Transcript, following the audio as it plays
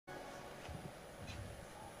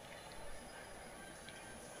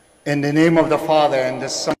In the name of the Father, and the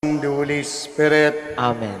Son, and the Holy Spirit.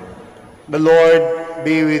 Amen. The Lord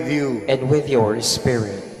be with you. And with your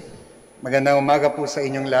spirit. Magandang umaga po sa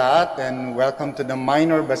inyong lahat, and welcome to the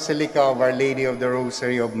Minor Basilica of Our Lady of the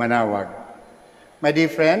Rosary of Manaoag. My dear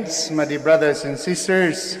friends, my dear brothers and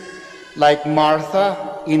sisters, like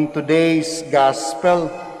Martha, in today's Gospel,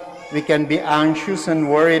 we can be anxious and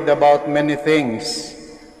worried about many things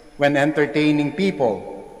when entertaining people.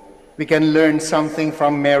 We can learn something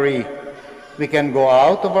from Mary. We can go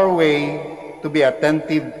out of our way to be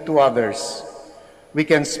attentive to others. We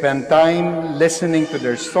can spend time listening to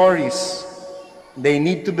their stories. They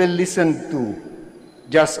need to be listened to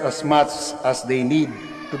just as much as they need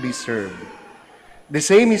to be served. The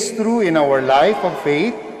same is true in our life of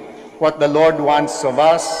faith. What the Lord wants of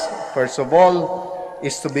us, first of all,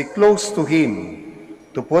 is to be close to Him,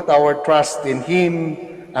 to put our trust in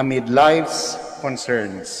Him amid life's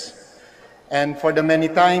concerns. And for the many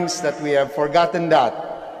times that we have forgotten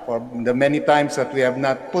that, for the many times that we have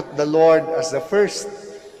not put the Lord as the first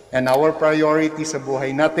and our priority sa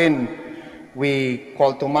buhay natin, we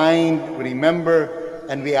call to mind, we remember,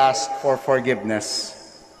 and we ask for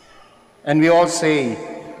forgiveness. And we all say,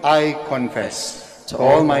 I confess to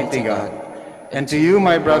Almighty God and to you,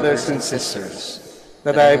 my brothers and sisters,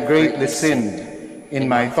 that I have greatly sinned in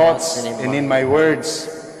my thoughts and in my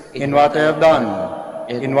words, in what I have done,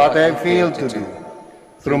 in what I have failed to do,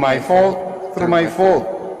 through my fault, through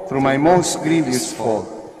my most grievous fault.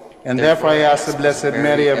 And therefore I ask the Blessed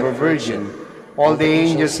Mary, ever Virgin, all the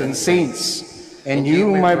angels and saints, and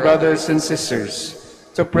you, my brothers and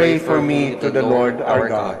sisters, to pray for me to the Lord our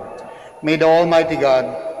God. May the Almighty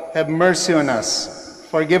God have mercy on us,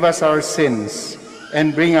 forgive us our sins,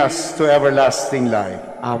 and bring us to everlasting life.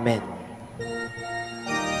 Amen.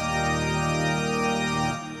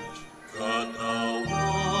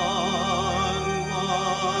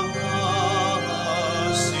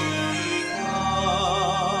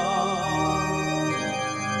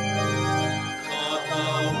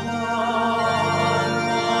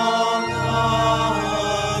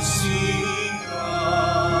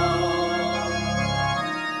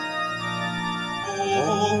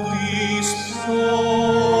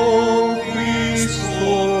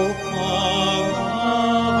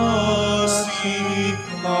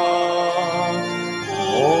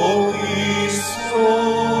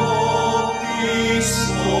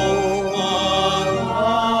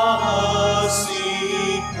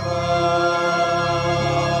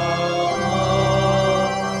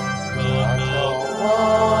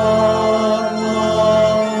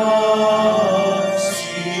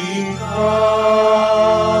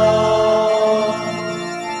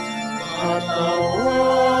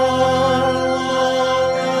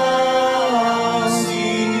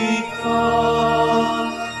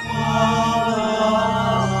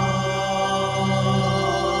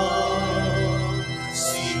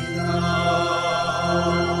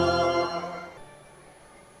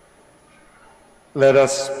 Let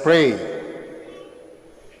us pray.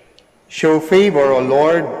 Show favor, O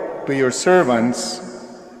Lord, to your servants,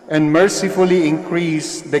 and mercifully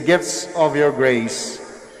increase the gifts of your grace,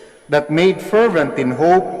 that made fervent in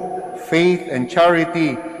hope, faith, and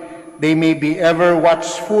charity, they may be ever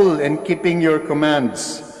watchful in keeping your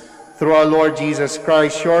commands. Through our Lord Jesus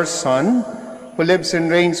Christ, your Son, who lives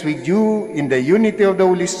and reigns with you in the unity of the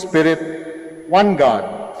Holy Spirit, one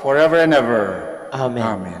God, forever and ever. Amen.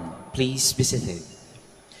 Amen. Please be seated.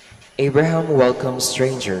 Abraham welcomed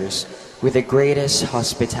strangers with the greatest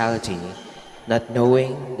hospitality, not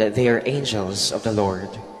knowing that they are angels of the Lord.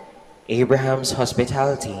 Abraham's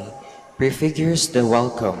hospitality prefigures the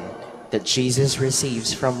welcome that Jesus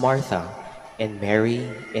receives from Martha and Mary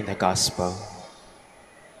in the Gospel.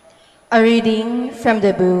 A reading from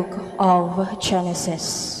the book of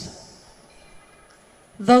Genesis.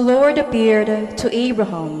 The Lord appeared to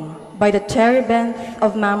Abraham by the terebinth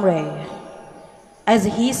of Mamre, as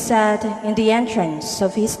he sat in the entrance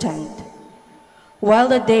of his tent, while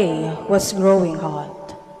the day was growing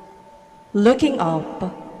hot. Looking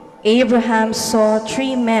up, Abraham saw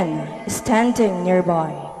 3 men standing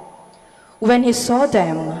nearby. When he saw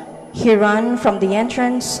them, he ran from the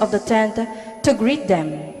entrance of the tent to greet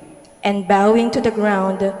them, and bowing to the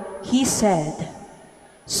ground, he said,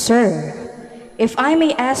 "Sir, if I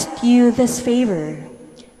may ask you this favor,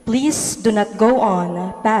 please do not go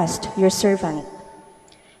on past your servant.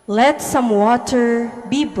 Let some water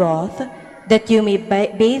be brought that you may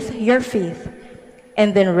bathe your feet,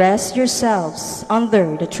 and then rest yourselves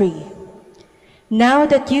under the tree. Now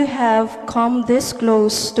that you have come this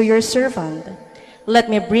close to your servant, let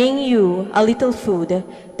me bring you a little food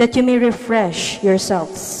that you may refresh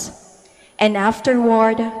yourselves. and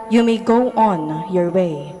afterward you may go on your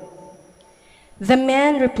way." The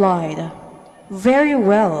man replied, "Very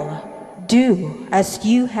well, do as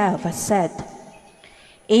you have said."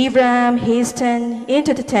 Abraham hastened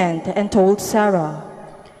into the tent and told Sarah,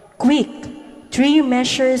 "Quick, 3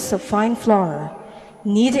 measures of fine flour,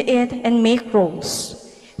 knead it and make rolls."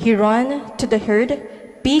 He ran to the herd,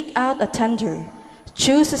 picked out a tender,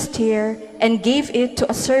 chose a steer, and gave it to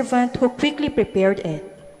a servant who quickly prepared it.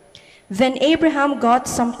 Then Abraham got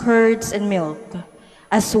some curds and milk,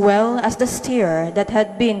 as well as the steer that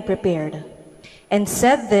had been prepared, and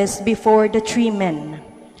set this before the 3 men.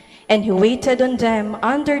 And he waited on them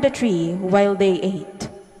under the tree while they ate.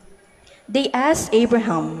 They asked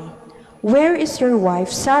Abraham, "Where is your wife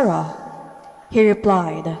Sarah?" He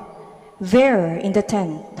replied, "There in the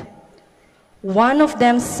tent." One of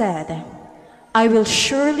them said, "I will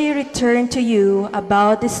surely return to you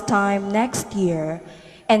about this time next year,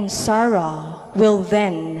 and Sarah will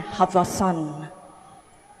then have a son."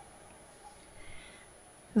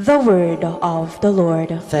 The word of the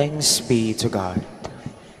Lord. Thanks be to God.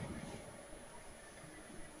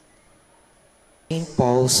 Saint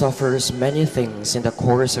Paul suffers many things in the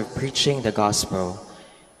course of preaching the gospel,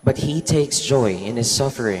 but he takes joy in his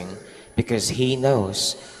suffering because he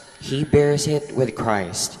knows he bears it with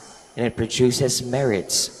Christ, and it produces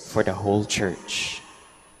merits for the whole church.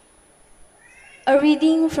 A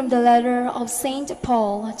reading from the letter of Saint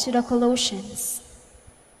Paul to the Colossians.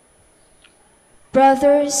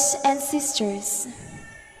 Brothers and sisters,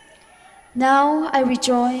 now I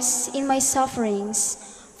rejoice in my sufferings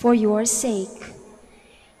for your sake,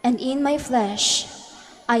 and in my flesh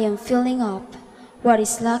I am filling up what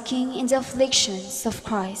is lacking in the afflictions of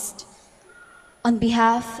Christ, on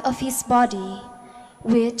behalf of his body,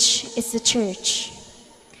 which is the church,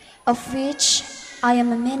 of which I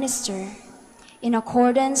am a minister, in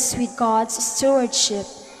accordance with God's stewardship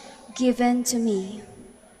given to me,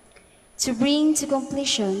 to bring to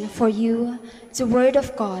completion for you the word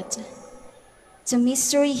of God, the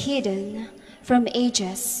mystery hidden from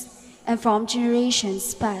ages and from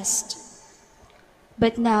generations past.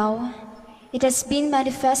 But now it has been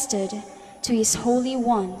manifested to his holy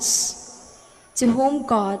ones, to whom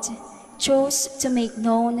God chose to make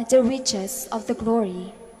known the riches of the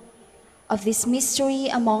glory of this mystery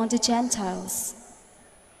among the Gentiles.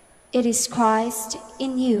 It is Christ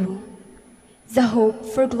in you, the hope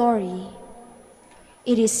for glory.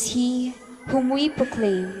 It is he whom we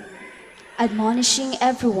proclaim, admonishing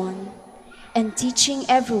everyone and teaching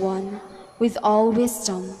everyone with all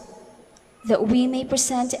wisdom, that we may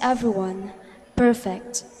present everyone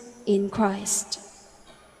perfect in Christ.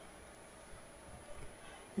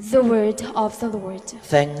 The word of the Lord.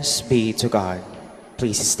 Thanks be to God.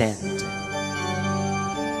 Please stand.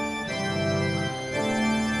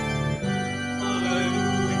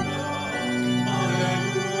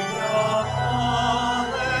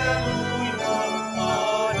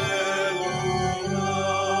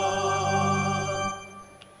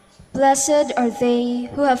 Blessed are they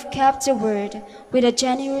who have kept the word with a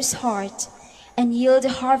generous heart and yield a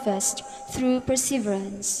harvest through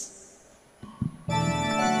perseverance.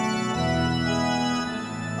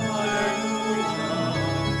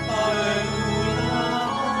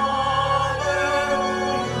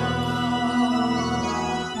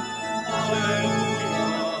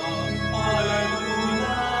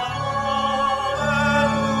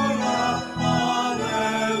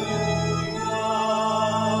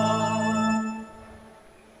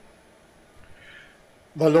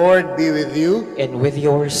 The Lord be with you. And with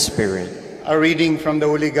your spirit. A reading from the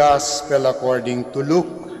Holy Gospel according to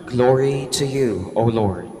Luke. Glory to you, O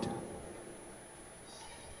Lord.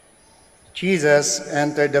 Jesus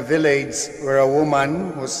entered the village where a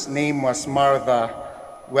woman whose name was Martha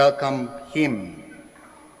welcomed him.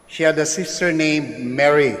 She had a sister named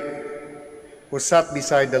Mary, who sat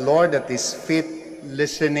beside the Lord at his feet,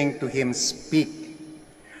 listening to him speak.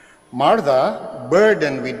 Martha,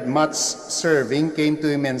 burdened with much serving, came to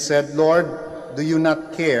him and said, "Lord, do you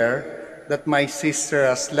not care that my sister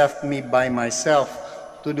has left me by myself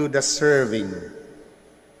to do the serving?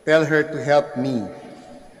 Tell her to help me."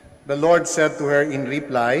 The Lord said to her in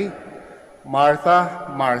reply, "Martha,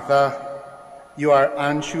 Martha, you are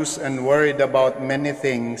anxious and worried about many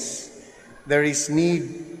things. There is need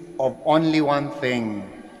of only one thing.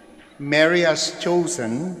 Mary has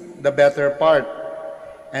chosen the better part,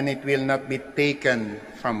 and it will not be taken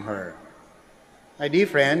from her." My dear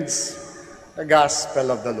friends, the Gospel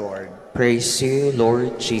of the Lord. Praise to you,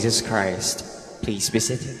 Lord Jesus Christ. Please be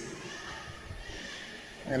seated.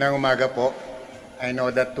 Ngayong umaga po, I know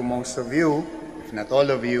that to most of you, if not all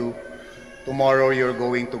of you, tomorrow you're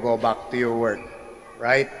going to go back to your work,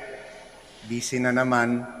 right? Busy na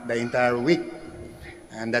naman the entire week.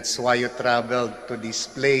 And that's why you traveled to this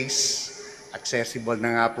place. Accessible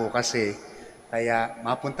na nga po kasi. Kaya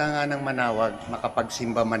mapunta nga ng Manaoag,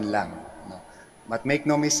 makapagsimba man lang. No? But make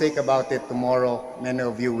no mistake about it, tomorrow many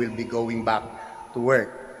of you will be going back to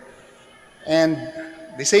work. And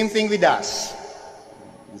the same thing with us.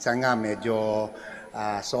 Minsan nga medyo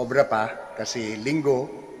sobra pa kasi linggo,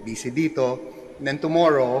 busy dito. And then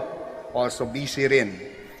tomorrow, also busy rin.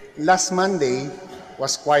 Last Monday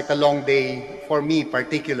was quite a long day for me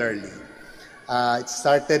particularly. It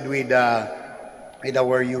started with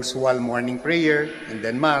our usual morning prayer and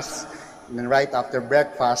then Mass. And then right after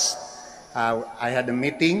breakfast, I had a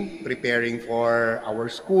meeting preparing for our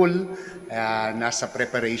school. Nasa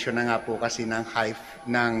preparation na nga po kasi ng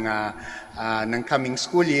coming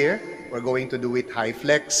school year. We're going to do it high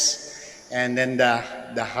flex. And then the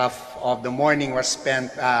half of the morning was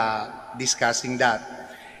spent discussing that.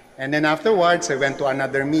 And then afterwards, I went to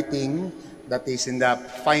another meeting that is in the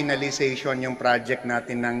finalization yung project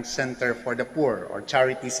natin ng Center for the Poor or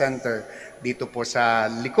Charity Center dito po sa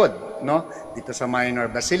likod, no? Dito sa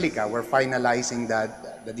Minor Basilica. We're finalizing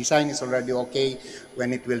that. The design is already okay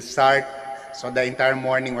when it will start. So the entire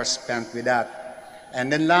morning was spent with that.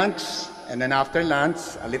 And then lunch, and then after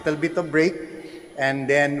lunch, a little bit of break. And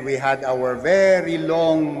then we had our very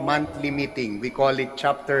long monthly meeting. We call it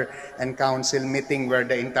chapter and council meeting where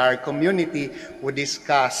the entire community would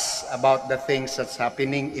discuss about the things that's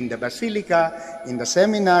happening in the basilica, in the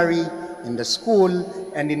seminary, in the school,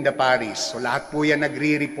 and in the parish. So lahat po yan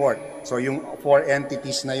nagre-report. So yung 4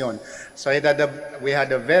 entities na yon. So we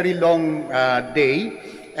had a very long day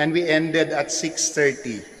and we ended at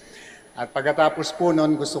 6:30. At pagkatapos po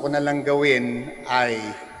noon, gusto ko na lang gawin ay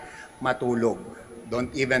matulog.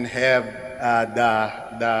 Don't even have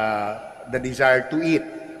the desire to eat.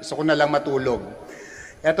 Gusto ko na lang matulog.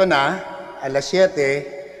 Eto na, alas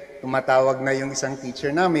 7, tumatawag na yung isang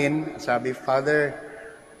teacher namin. Sabi, Father,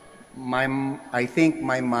 I think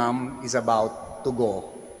my mom is about to go.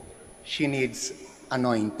 She needs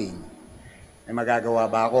anointing. May magagawa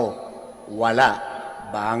ba ako? Wala.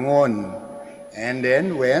 Bangon. And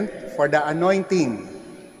then went for the anointing.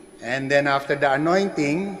 And then after the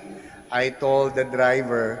anointing, I told the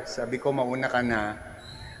driver, sabi ko, mauna ka na,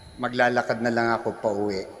 maglalakad na lang ako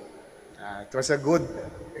pauwi. It was a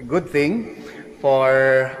good thing for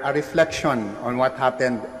a reflection on what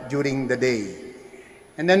happened during the day.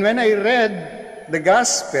 And then when I read the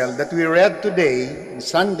gospel that we read today,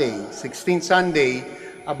 Sunday, 16th Sunday,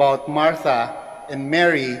 about Martha and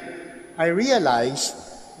Mary, I realized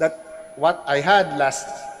that what I had last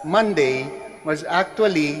Monday was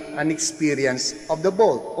actually an experience of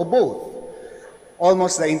both.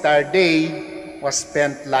 Almost the entire day was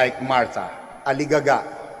spent like Martha, aligaga,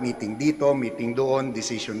 meeting dito, meeting doon,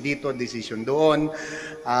 decision dito, decision doon,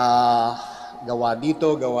 gawa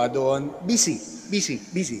dito, gawa doon, busy,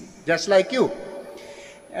 just like you.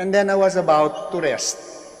 And then I was about to rest.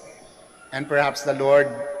 And perhaps the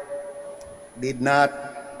Lord did not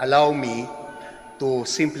allow me to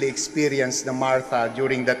simply experience the Martha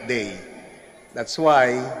during that day. That's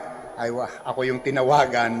why ako yung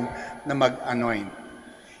tinawagan na mag-anoint.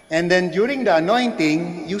 And then during the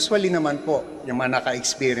anointing, usually naman po, yung mga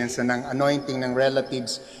naka-experience na ng anointing ng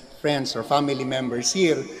relatives, friends, or family members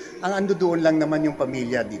here, ang ando doon lang naman yung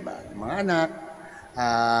pamilya, di ba? Yung mga anak,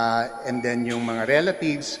 and then yung mga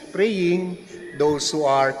relatives praying, those who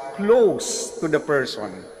are close to the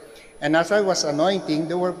person. And as I was anointing,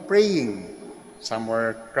 they were praying. Some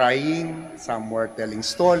were crying, some were telling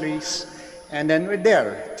stories, and then we're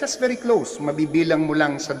there, just very close. Mabibilang mo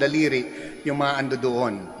lang sa daliri yung mga ando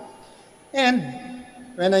doon. And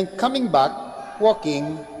when I'm coming back,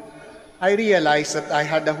 walking, I realized that I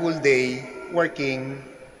had a whole day working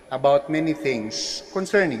about many things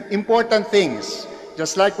concerning important things,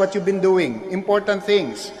 just like what you've been doing, important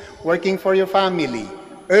things, working for your family,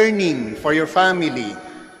 earning for your family,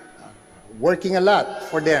 working a lot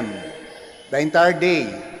for them the entire day.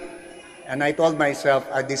 And I told myself,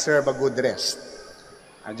 I deserve a good rest.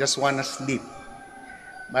 I just want to sleep.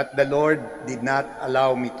 But the Lord did not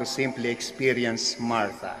allow me to simply experience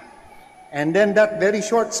Martha. And then that very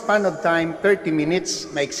short span of time, 30 minutes,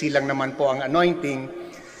 maiksi lang naman po ang anointing,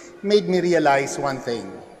 made me realize one thing,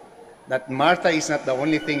 that Martha is not the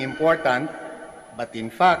only thing important, but in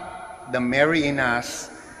fact, the Mary in us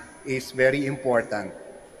is very important.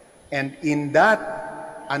 And in that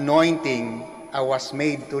anointing, I was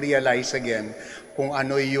made to realize again kung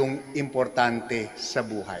ano yung importante sa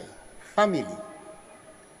buhay. Family.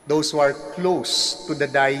 Those who are close to the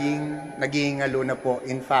dying, nagihingalo na po.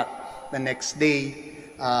 In fact, the next day,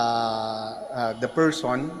 the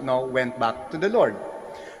person went back to the Lord.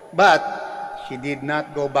 But she did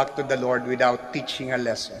not go back to the Lord without teaching a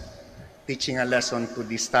lesson to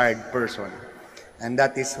this tired person. And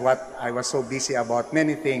that is what I was so busy about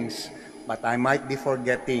many things, but I might be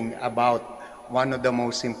forgetting about one of the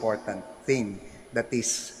most important thing, that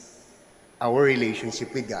is our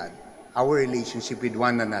relationship with God, our relationship with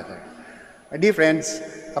one another. My dear friends,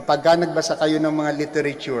 kapag nagbasa kayo ng mga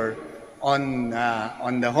literature on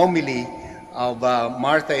the homily of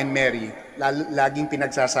Martha and Mary, laging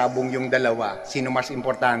pinagsasabong yung dalawa. Sino mas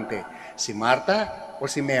importante? Si Martha o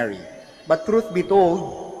si Mary? But truth be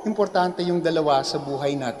told, importante yung dalawa sa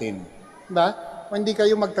buhay natin. Diba? Kung hindi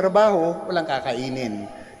kayo magtrabaho, walang kakainin.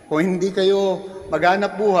 Kung hindi kayo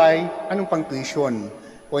maghanap buhay, anong pang tuition?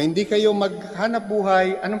 Kung hindi kayo maghanap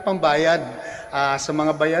buhay, anong pambayad sa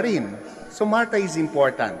mga bayarin? So Martha is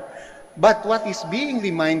important. But what is being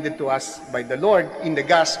reminded to us by the Lord in the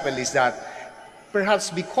gospel is that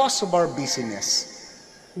perhaps because of our busyness,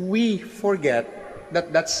 we forget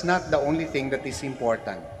that that's not the only thing that is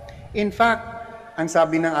important. In fact, ang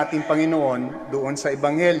sabi ng ating Panginoon doon sa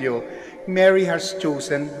Ebanghelyo, Mary has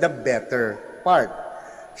chosen the better part.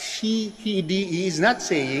 He is not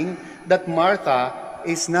saying that Martha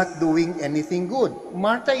is not doing anything good.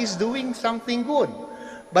 Martha is doing something good.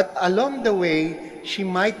 But along the way, she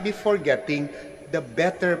might be forgetting the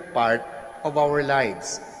better part of our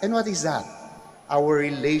lives. And what is that? Our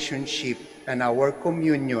relationship and our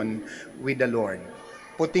communion with the Lord.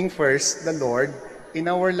 Putting first the Lord in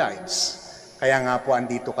our lives. Kaya nga po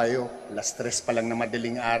andito kayo, 3:00 pa lang na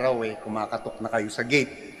madaling araw kumakatok na kayo sa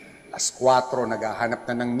gate. 4:00, naghahanap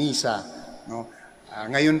na ng misa. No?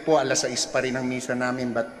 Ngayon po, 6:00 pa rin ang misa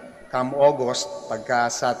namin, but come August, pagka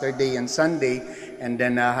Saturday and Sunday, and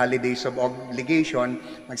then holidays of obligation,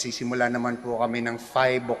 magsisimula naman po kami ng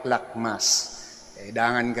 5 o'clock Mass.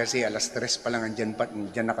 Dangan kasi 3:00 pa lang andyan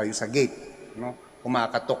na kayo sa gate. No?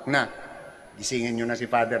 Kumakatok na. Gisingin nyo na si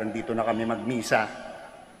Father, andito na kami magmisa.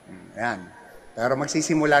 Ayan. Pero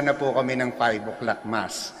magsisimula na po kami ng 5 o'clock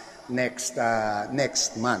Mass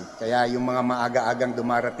next month. Kaya yung mga maaga-agang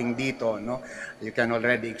dumarating dito, you can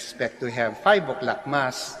already expect to have 5 o'clock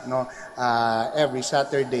Mass every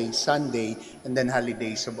Saturday, Sunday, and then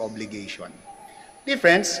holidays of obligation. Dear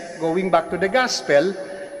friends, going back to the gospel,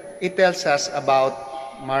 it tells us about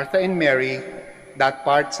Martha and Mary, that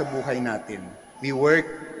part sa buhay natin. We work,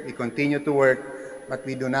 we continue to work, but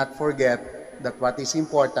we do not forget that what is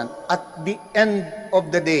important at the end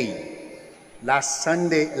of the day. Last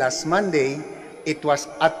Monday, it was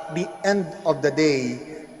at the end of the day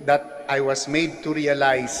that I was made to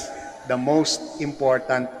realize the most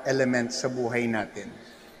important element sa buhay natin.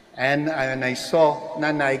 And I saw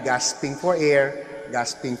Nanay gasping for air,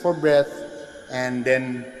 gasping for breath, and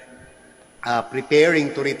then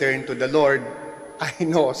preparing to return to the Lord. I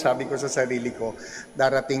know, sabi ko sa sarili ko,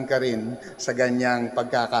 darating ka rin sa ganyang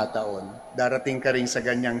pagkakataon. Darating ka rin sa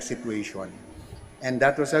ganyang situation. And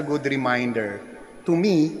that was a good reminder to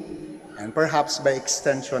me, and perhaps by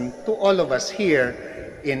extension to all of us here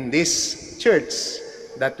in this church,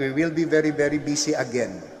 that we will be very, very busy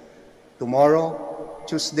again. Tomorrow,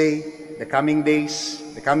 Tuesday, the coming days,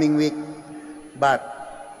 the coming week. But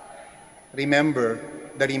remember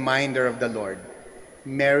the reminder of the Lord.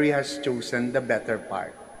 Mary has chosen the better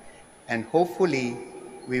part. And hopefully,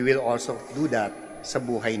 we will also do that sa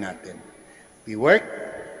buhay natin. We work,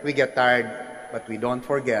 we get tired, but we don't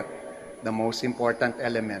forget the most important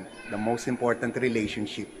element, the most important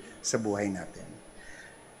relationship sa buhay natin.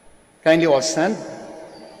 Kindly all stand.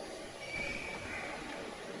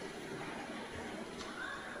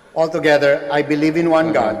 All together, I believe in one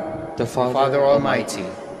God, the Father Almighty,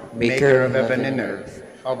 maker of heaven and earth,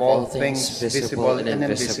 of all things visible and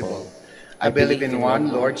invisible. I believe in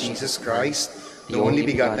one Lord Jesus Christ, the only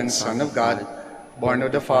begotten Son of God, born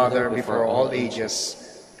of the Father before all ages,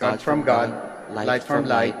 God from God, light from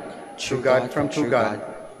light, true God from true God,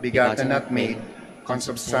 begotten not made,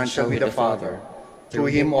 consubstantial with the Father.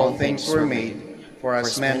 Through him all things were made, for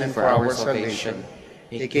us men and for our salvation.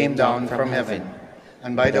 He came down from heaven,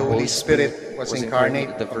 and by the Holy Spirit was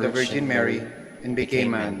incarnate of the Virgin Mary, and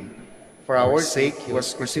became man. For our sake he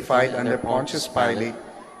was crucified under Pontius Pilate.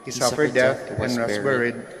 He suffered death and was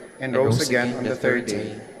buried, and rose again on the third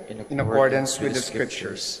day, in accordance with the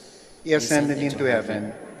Scriptures. He ascended into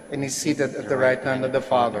heaven, and is seated at the right hand of the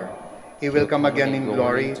Father. He will come again in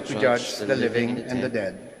glory to judge the living and the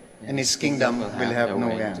dead, and his kingdom will have no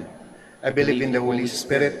end. I believe in the Holy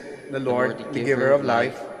Spirit, the Lord, the giver of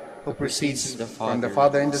life, who proceeds from the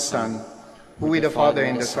Father and the Son, who with the Father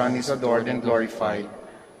and the Son is adored and glorified,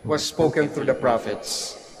 who has spoken through the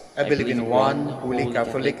prophets. I believe in one holy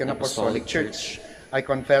Catholic and Apostolic Church. I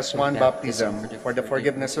confess one baptism for the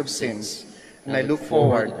forgiveness of sins, and I look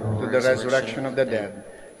forward to the resurrection of the dead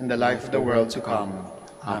and the life of the world to come.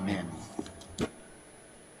 Amen.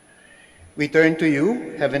 We turn to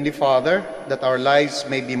you, Heavenly Father, that our lives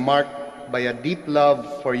may be marked by a deep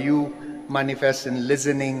love for you, manifest in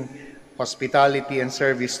listening, hospitality, and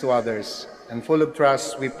service to others. And full of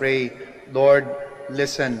trust, we pray, Lord,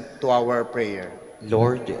 listen to our prayer.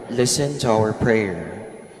 Lord, listen to our prayer.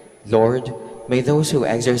 Lord, may those who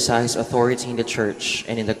exercise authority in the Church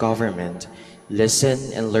and in the government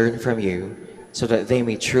listen and learn from you, so that they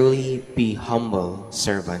may truly be humble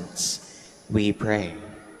servants. We pray.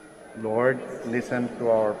 Lord, listen to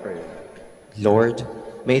our prayer. Lord,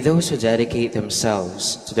 may those who dedicate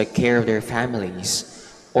themselves to the care of their families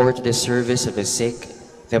or to the service of the sick,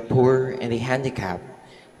 the poor, and the handicapped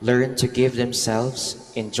learn to give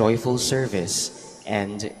themselves in joyful service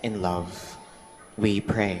and in love. We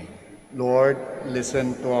pray. Lord,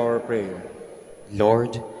 listen to our prayer.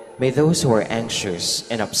 Lord, may those who are anxious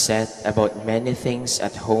and upset about many things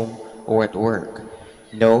at home or at work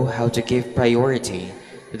know how to give priority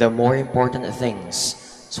to the more important things,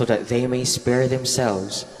 so that they may spare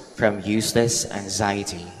themselves from useless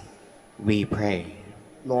anxiety. We pray.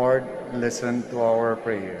 Lord, listen to our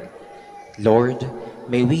prayer. Lord,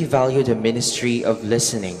 may we value the ministry of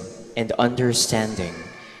listening and understanding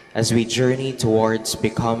as we journey towards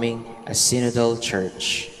becoming a synodal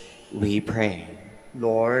church. We pray.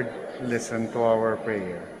 Lord, listen to our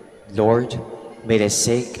prayer. Lord, may the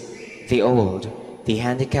sick, the old, the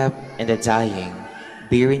handicapped, and the dying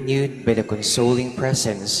be renewed by the consoling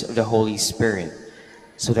presence of the Holy Spirit,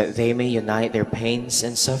 so that they may unite their pains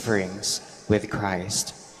and sufferings with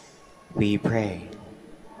Christ. We pray.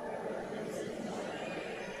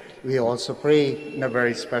 We also pray in a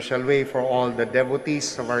very special way for all the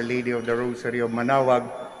devotees of Our Lady of the Rosary of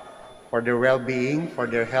Manaoag, for their well-being, for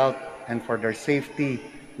their health, and for their safety.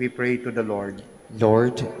 We pray to the Lord.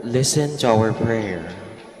 Lord, listen to our prayer.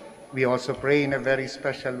 We also pray in a very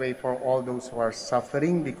special way for all those who are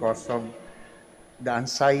suffering because of the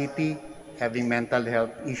anxiety, having mental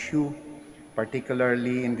health issue,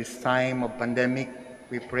 particularly in this time of pandemic.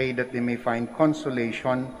 We pray that they may find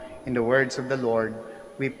consolation in the words of the Lord.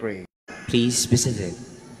 We pray. Please be seated.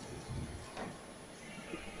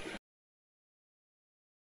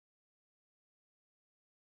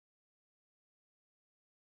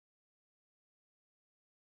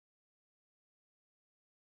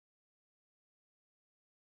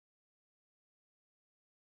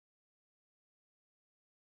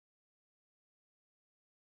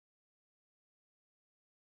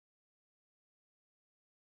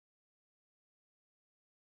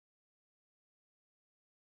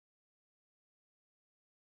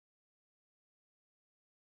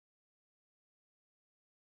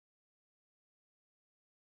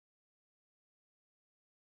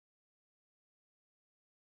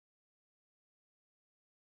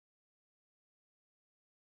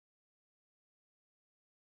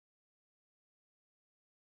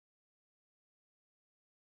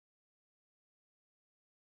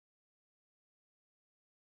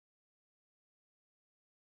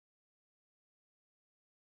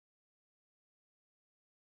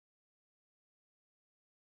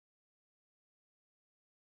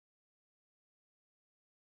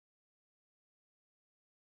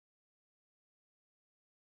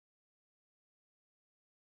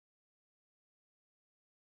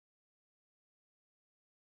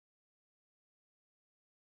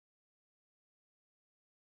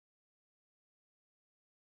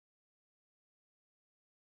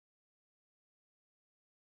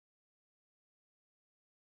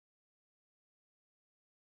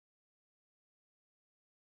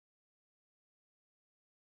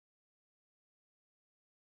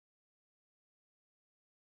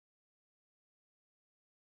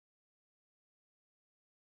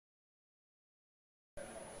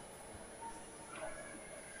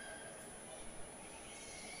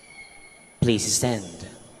 Please stand.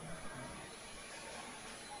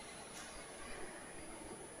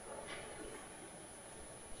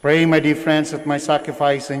 Pray, my dear friends, that my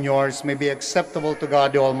sacrifice and yours may be acceptable to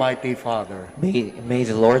God, the Almighty Father. May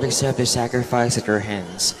the Lord accept the sacrifice at your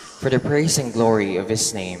hands for the praise and glory of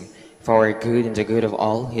his name, for our good and the good of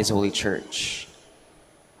all his holy church.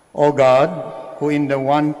 O God, who in the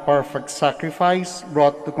one perfect sacrifice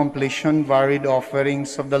brought to completion varied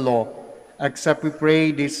offerings of the law, accept, we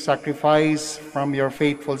pray, this sacrifice from your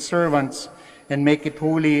faithful servants, and make it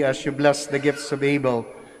holy as you bless the gifts of Abel,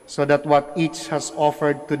 so that what each has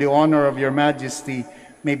offered to the honor of your majesty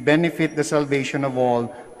may benefit the salvation of all,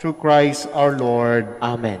 through Christ our Lord.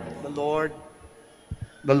 Amen.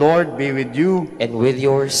 The Lord be with you. And with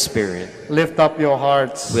your spirit, Lift up your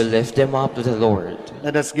hearts. we lift them up to the Lord.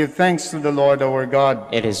 Let us give thanks to the Lord our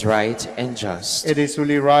God. It is right and just. It is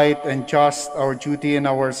truly right and just, our duty and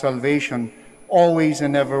our salvation, always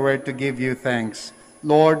and everywhere to give you thanks.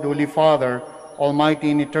 Lord, Holy Father, Almighty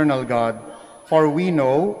and eternal God, for we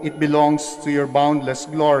know it belongs to your boundless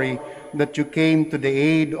glory that you came to the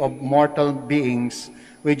aid of mortal beings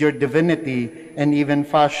with your divinity and even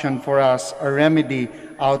fashioned for us a remedy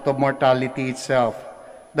out of mortality itself,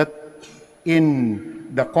 that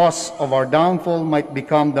in the cause of our downfall might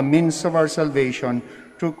become the means of our salvation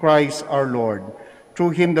through Christ our Lord.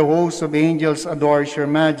 Through him the host of angels adores your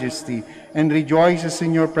majesty and rejoices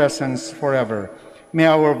in your presence forever. May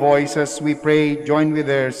our voices, we pray, join with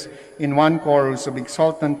theirs in one chorus of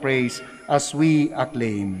exultant praise as we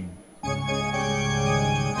acclaim.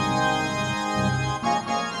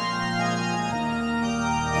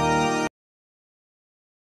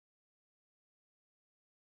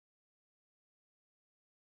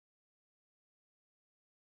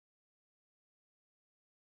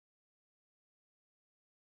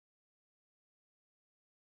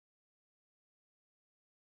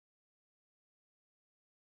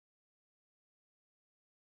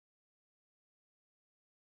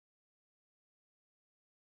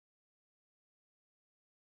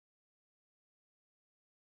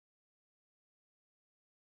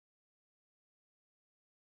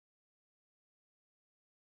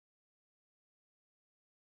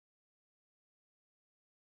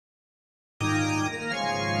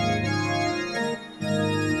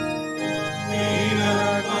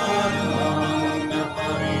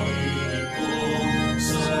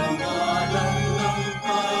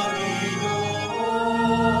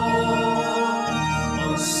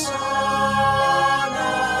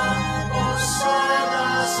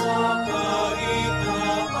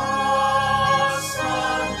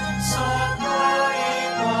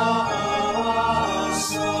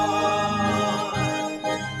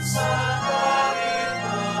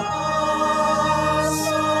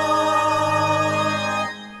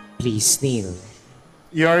 Please kneel.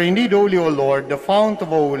 You are indeed holy, O Lord, the fount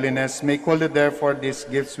of all holiness. Make holy therefore these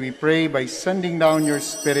gifts, we pray, by sending down your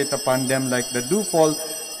Spirit upon them like the dewfall,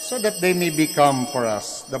 so that they may become for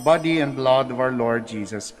us the body and blood of our Lord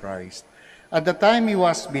Jesus Christ. At the time he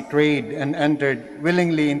was betrayed and entered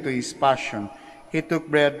willingly into his passion, he took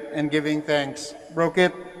bread and giving thanks, broke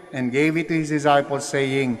it and gave it to his disciples,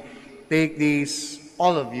 saying, "Take these,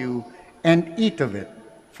 all of you, and eat of it,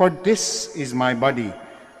 for this is my body,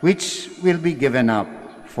 which will be given up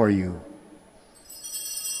for you."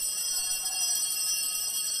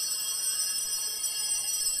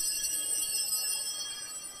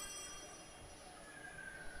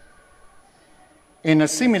 In a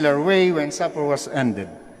similar way, when supper was ended,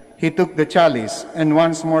 he took the chalice, and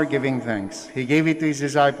once more giving thanks, he gave it to his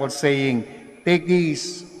disciples, saying, "Take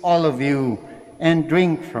these, all of you, and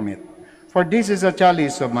drink from it. For this is a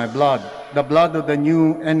chalice of my blood, the blood of the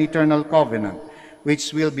new and eternal covenant,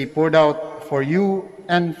 which will be poured out for you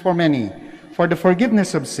and for many, for the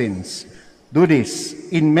forgiveness of sins. Do this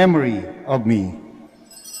in memory of me."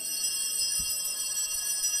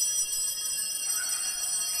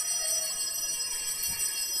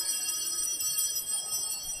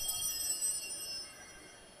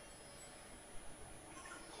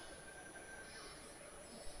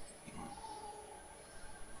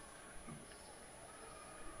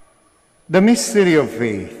 The mystery of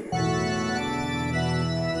faith.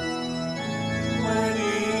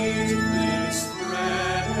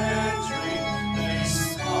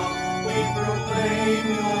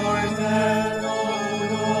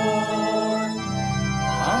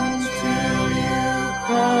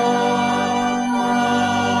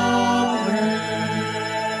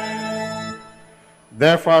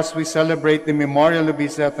 Therefore, as we celebrate the memorial of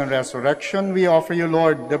his death and resurrection, we offer you,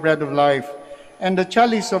 Lord, the bread of life and the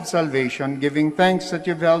chalice of salvation, giving thanks that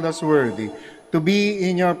you've held us worthy to be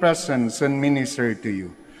in your presence and minister to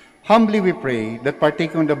you. Humbly we pray that,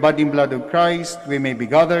 partaking of the body and blood of Christ, we may be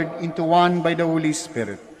gathered into one by the Holy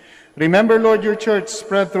Spirit. Remember, Lord, your church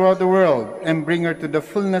spread throughout the world, and bring her to the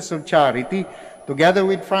fullness of charity, together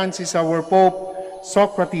with Francis, our Pope,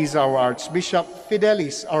 Socrates, our Archbishop,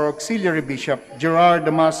 Fidelis, our Auxiliary Bishop, Gerard,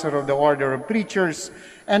 the Master of the Order of Preachers,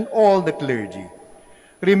 and all the clergy.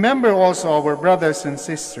 Remember also our brothers and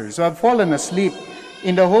sisters who have fallen asleep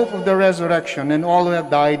in the hope of the resurrection, and all who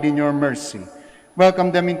have died in your mercy.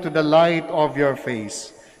 Welcome them into the light of your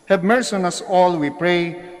face. Have mercy on us all, we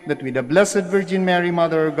pray, that with the Blessed Virgin Mary,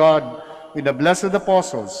 Mother of God, with the blessed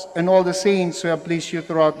apostles, and all the saints who have pleased you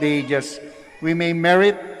throughout the ages, we may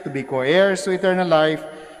merit to be co-heirs to eternal life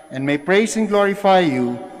and may praise and glorify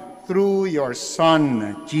you through your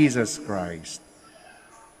Son, Jesus Christ.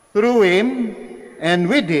 Through him, and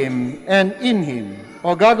with him, and in him,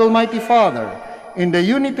 O God Almighty Father, in the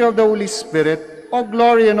unity of the Holy Spirit, all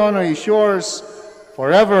glory and honor is yours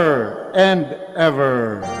forever and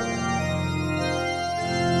ever.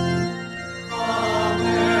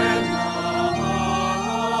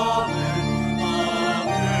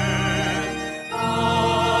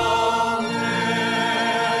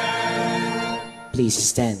 Please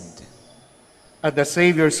stand. At the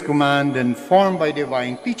Savior's command and formed by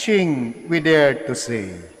divine teaching, we dare to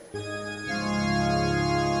say,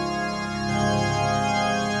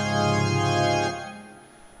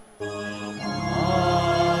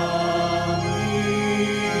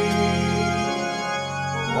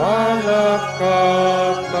 Walang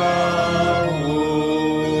katawon,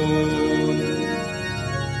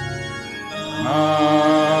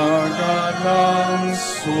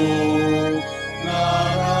 nagalangsong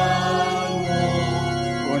ngaran mo,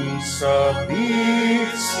 kung sabik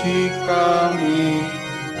si kami,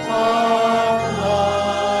 halarian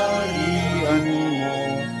mo,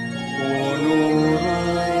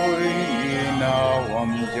 punuroy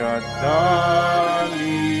inawam jadalin.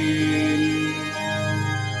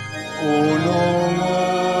 Unungot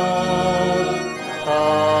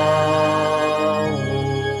tawon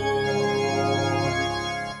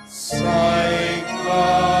say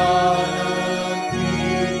kanagin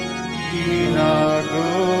ginagawa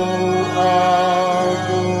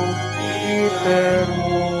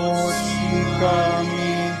itermo si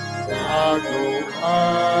kami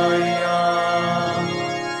ago-ayam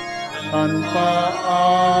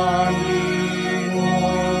tanpaanin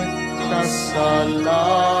kasalanan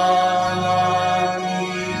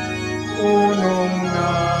unong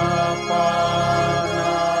napanamaan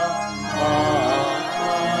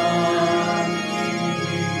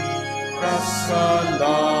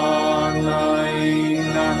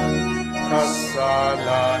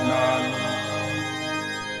kasalanan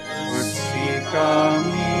utsi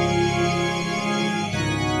kami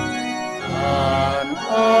anag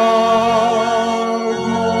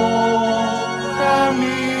mo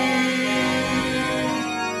kami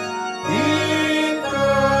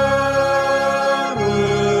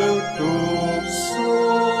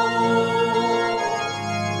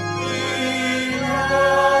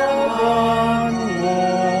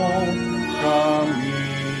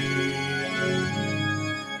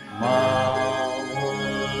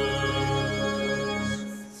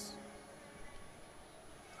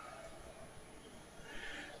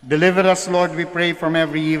Deliver us, Lord, we pray, from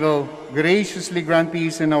every evil. Graciously grant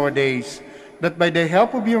peace in our days, that by the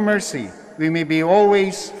help of your mercy we may be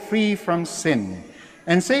always free from sin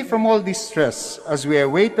and safe from all distress as we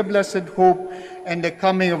await the blessed hope and the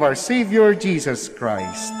coming of our Savior, Jesus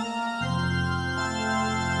Christ.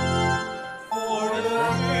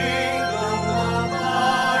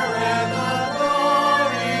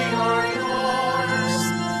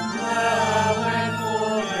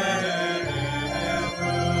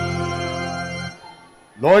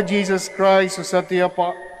 Lord Jesus Christ, who said to the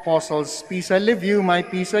apostles, "Peace I leave you, my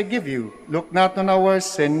peace I give you," look not on our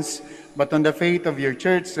sins, but on the faith of your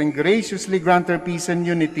church, and graciously grant her peace and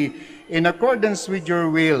unity in accordance with your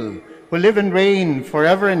will, who live and reign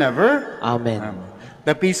forever and ever. Amen.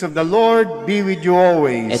 The peace of the Lord be with you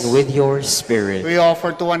always. And with your spirit. We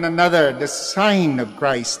offer to one another the sign of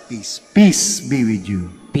Christ's peace. Peace be with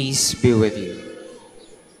you. Peace be with you.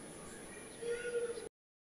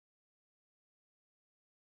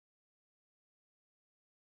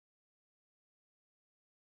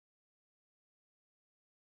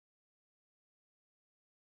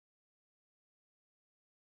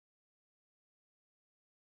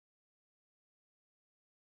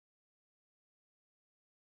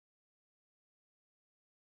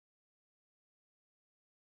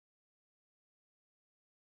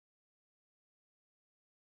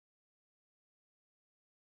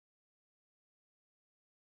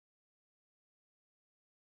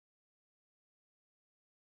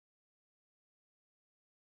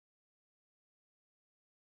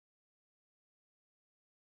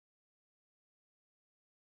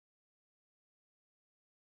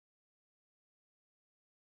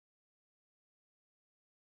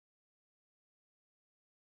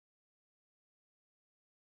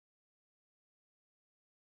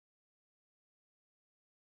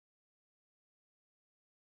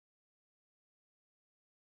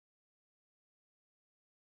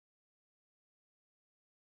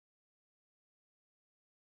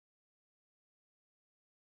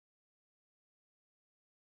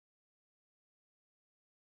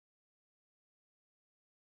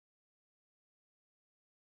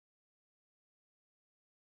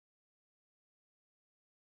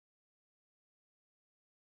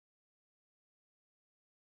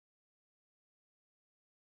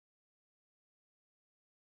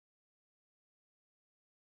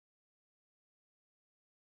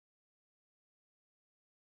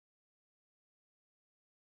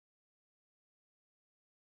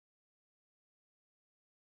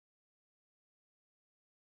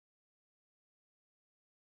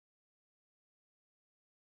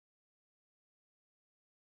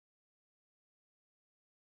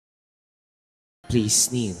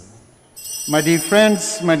 Please kneel. My dear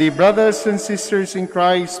friends, my dear brothers and sisters in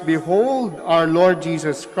Christ, behold our Lord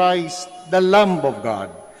Jesus Christ, the Lamb of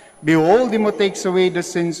God. Behold him who takes away the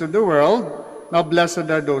sins of the world. Now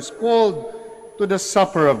blessed are those called to the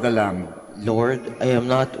supper of the Lamb. Lord, I am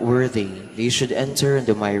not worthy that you should enter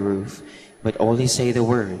under my roof, but only say the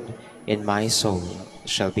word, and my soul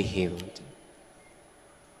shall be healed.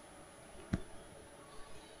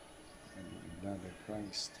 Blood of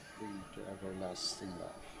Christ, lead to everlasting life.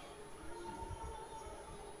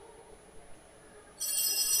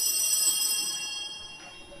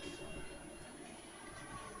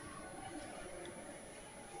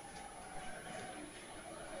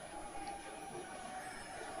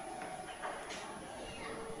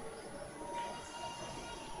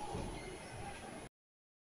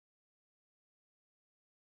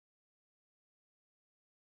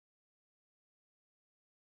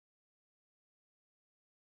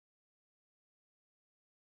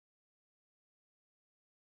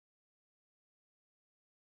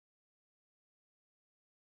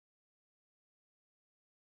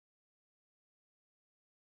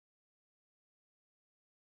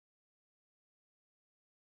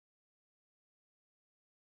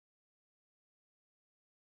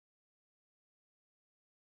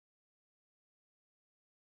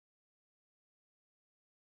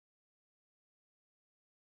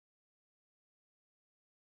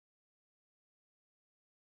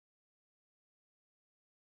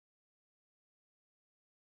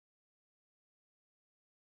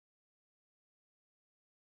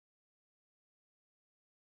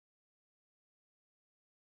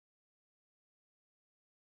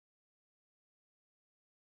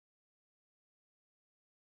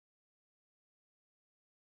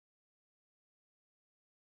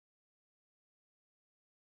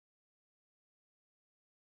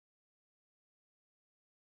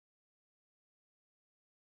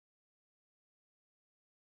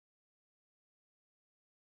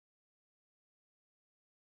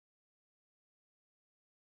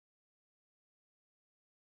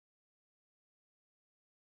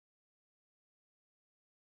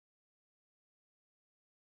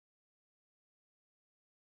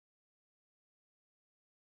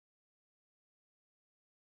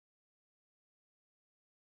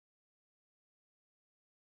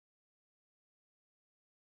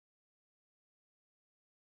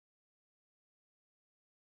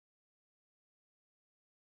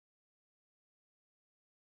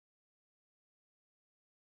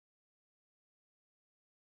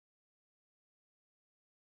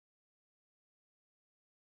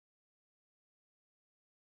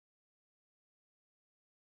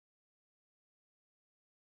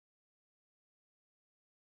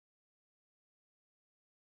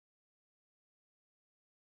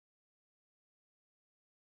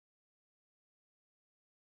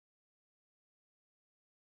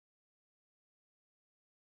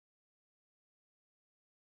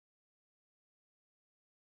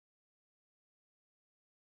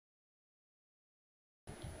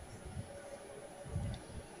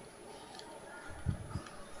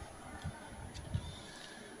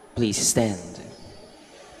 Please stand.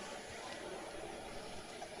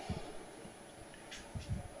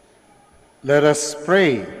 Let us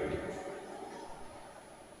pray.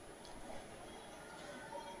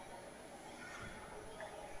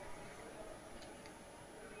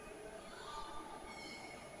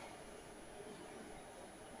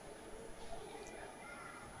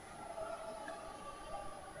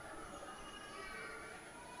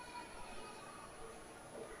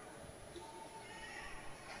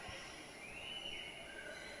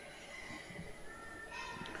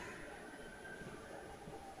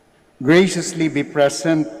 Graciously be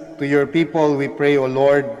present to your people, we pray, O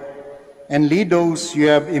Lord, and lead those you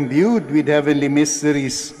have imbued with heavenly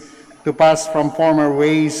mysteries to pass from former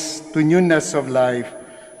ways to newness of life.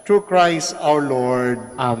 Through Christ our Lord.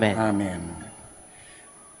 Amen. Amen.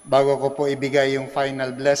 Bago ko po ibigay yung final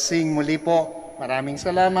blessing, muli po, maraming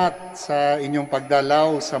salamat sa inyong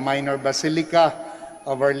pagdalaw sa Minor Basilica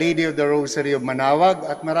of Our Lady of the Rosary of Manaoag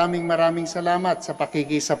at maraming salamat sa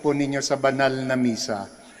pakikisa po ninyo sa banal na misa.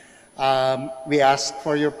 We ask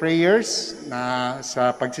for your prayers na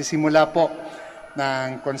sa pagsisimula po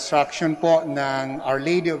ng construction po ng Our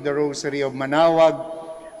Lady of the Rosary of Manaoag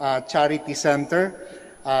Charity Center.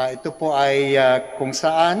 Ito po ay kung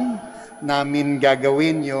saan namin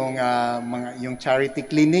gagawin yung charity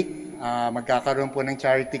clinic. Magkakaroon po ng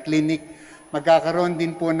charity clinic. Magkakaroon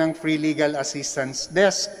din po ng free legal assistance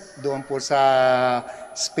desk doon po sa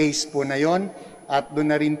space po na yon. At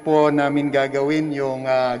doon na rin po namin gagawin yung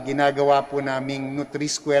ginagawa po naming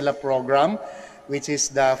Nutri-Eskwela program which is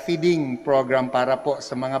the feeding program para po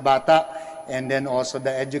sa mga bata, and then also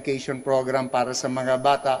the education program para sa mga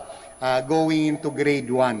bata going into grade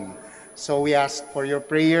 1. So we ask for your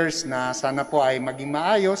prayers na sana po ay maging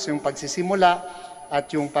maayos yung pagsisimula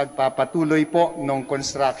at yung pagpapatuloy po ng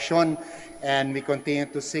construction, and we continue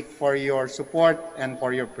to seek for your support and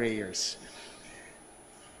for your prayers.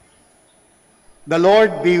 The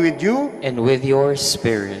Lord be with you. And with your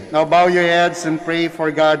spirit. Now bow your heads and pray for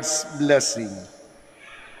God's blessing.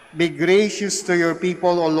 Be gracious to your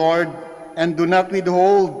people, O Lord, and do not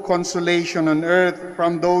withhold consolation on earth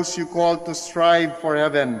from those you call to strive for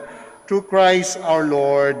heaven. Through Christ our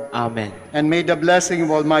Lord. Amen. And may the blessing of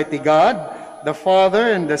Almighty God, the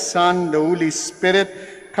Father, and the Son, the Holy Spirit,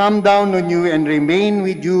 come down on you and remain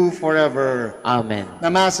with you forever. Amen.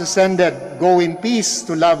 The Mass ascended. Go in peace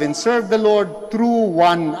to love and serve the Lord through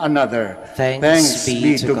one another. Thanks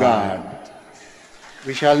be to God.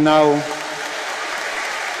 We shall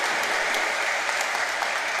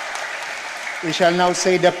now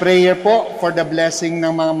say the prayer po for the blessing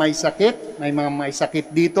ng mga may sakit. May mga may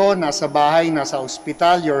sakit dito, nasa bahay, nasa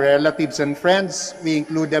ospital, your relatives and friends. We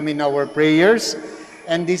include them in our prayers.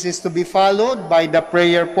 And this is to be followed by the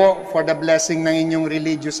prayer po for the blessing ng inyong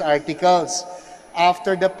religious articles.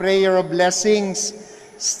 After the prayer of blessings,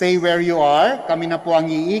 stay where you are. Kami na po ang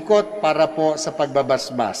iikot para po sa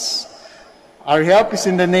pagbabasbas. Our help is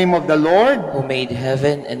in the name of the Lord, who made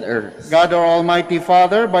heaven and earth. God our Almighty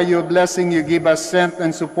Father, by your blessing you give us strength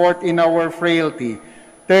and support in our frailty.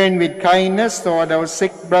 Turn with kindness toward our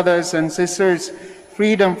sick brothers and sisters,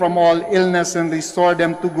 free them from all illness and restore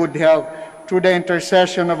them to good health, through the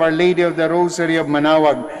intercession of Our Lady of the Rosary of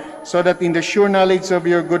Manaoag, so that in the sure knowledge of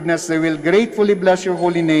your goodness they will gratefully bless your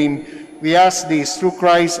holy name. We ask this through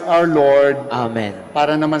Christ our Lord. Amen.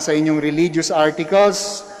 Para naman sa inyong religious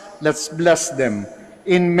articles, let's bless them.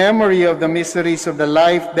 In memory of the mysteries of the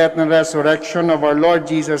life, death, and resurrection of our Lord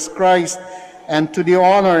Jesus Christ, and to the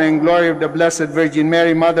honor and glory of the Blessed Virgin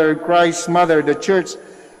Mary, Mother of Christ, Mother of the Church,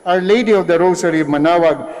 Our Lady of the Rosary of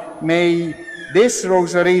Manaoag, may these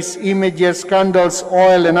rosaries, images, candles,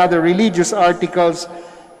 oil, and other religious articles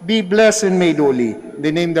be blessed and made holy. In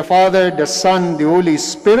the name of the Father, the Son, the Holy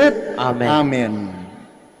Spirit. Amen. Amen.